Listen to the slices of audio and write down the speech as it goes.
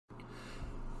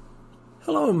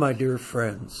Hello, my dear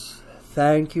friends.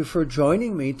 Thank you for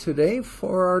joining me today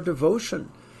for our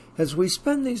devotion. As we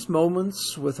spend these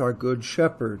moments with our Good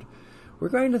Shepherd, we're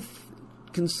going to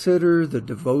consider the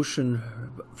devotion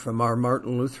from our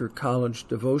Martin Luther College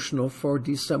devotional for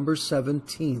December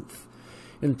 17th,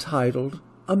 entitled,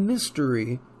 A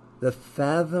Mystery, the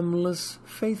Fathomless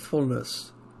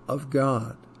Faithfulness of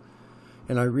God.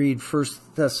 And I read 1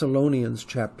 Thessalonians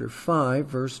chapter 5,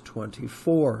 verse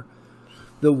 24.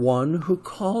 The one who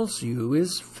calls you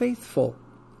is faithful,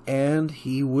 and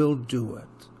he will do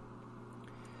it.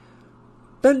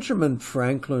 Benjamin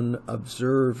Franklin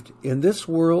observed, in this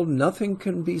world nothing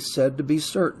can be said to be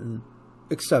certain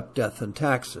except death and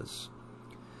taxes.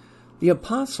 The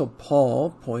Apostle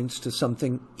Paul points to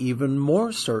something even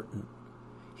more certain.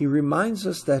 He reminds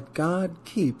us that God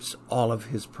keeps all of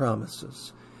his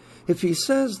promises. If he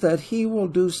says that he will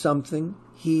do something,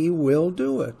 he will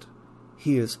do it.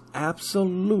 He is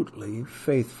absolutely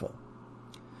faithful.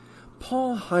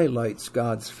 Paul highlights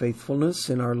God's faithfulness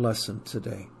in our lesson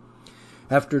today.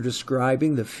 After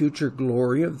describing the future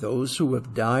glory of those who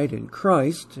have died in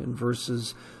Christ in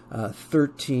verses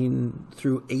 13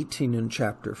 through 18 in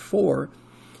chapter 4,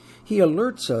 he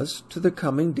alerts us to the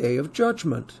coming day of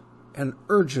judgment and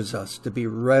urges us to be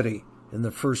ready in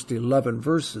the first 11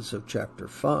 verses of chapter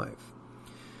 5.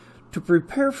 To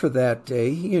prepare for that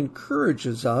day, he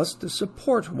encourages us to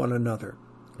support one another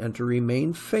and to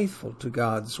remain faithful to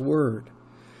God's word.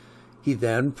 He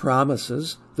then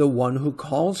promises the one who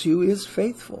calls you is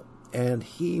faithful, and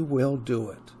he will do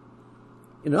it.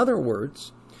 In other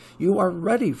words, you are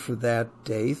ready for that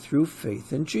day through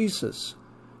faith in Jesus.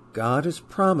 God has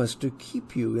promised to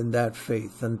keep you in that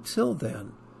faith until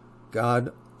then.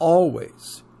 God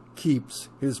always keeps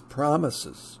his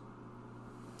promises.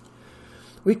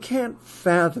 We can't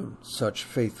fathom such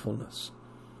faithfulness.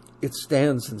 It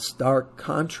stands in stark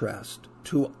contrast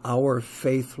to our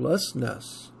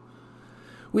faithlessness.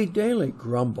 We daily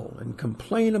grumble and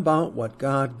complain about what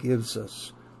God gives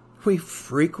us. We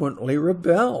frequently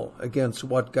rebel against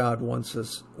what God wants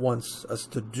us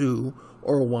to do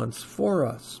or wants for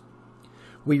us.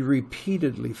 We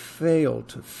repeatedly fail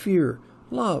to fear,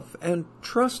 love, and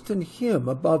trust in him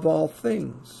above all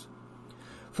things.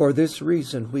 For this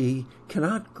reason, we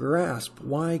cannot grasp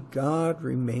why God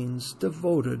remains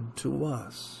devoted to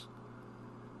us.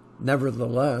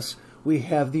 Nevertheless, we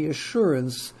have the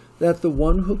assurance that the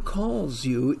one who calls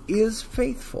you is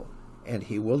faithful, and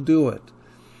he will do it.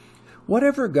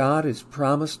 Whatever God has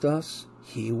promised us,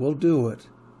 he will do it.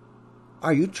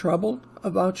 Are you troubled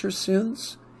about your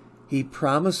sins? He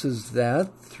promises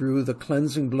that through the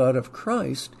cleansing blood of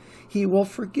Christ, he will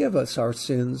forgive us our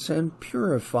sins and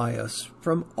purify us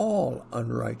from all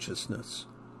unrighteousness.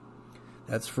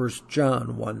 That's 1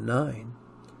 John 1:9.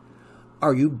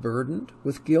 Are you burdened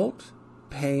with guilt,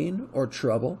 pain, or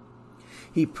trouble?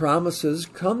 He promises,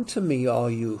 come to me, all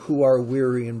you who are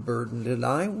weary and burdened, and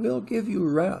I will give you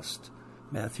rest.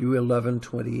 Matthew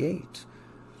 11:28.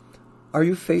 Are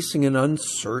you facing an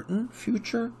uncertain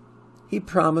future? He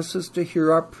promises to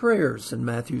hear our prayers in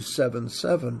Matthew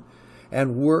 7:7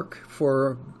 and work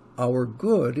for our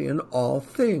good in all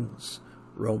things.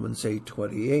 Romans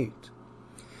 8:28.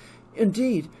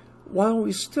 Indeed, while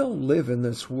we still live in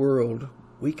this world,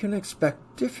 we can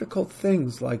expect difficult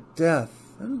things like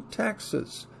death and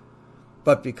taxes.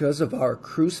 But because of our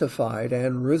crucified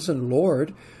and risen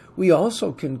Lord, we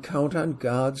also can count on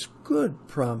God's good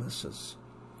promises.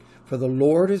 For the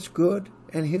Lord is good,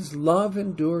 and his love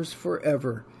endures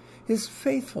forever. His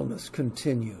faithfulness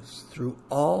continues through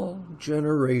all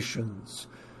generations.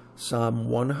 Psalm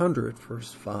 100,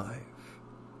 verse 5.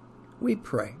 We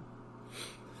pray.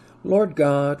 Lord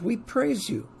God, we praise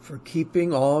you for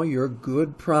keeping all your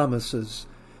good promises.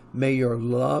 May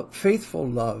your faithful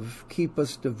love keep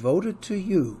us devoted to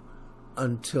you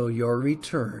until your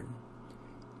return.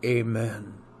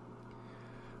 Amen.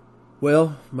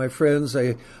 Well, my friends,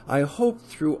 I hope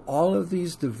through all of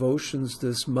these devotions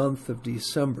this month of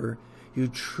December, you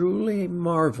truly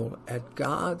marvel at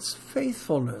God's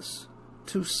faithfulness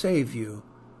to save you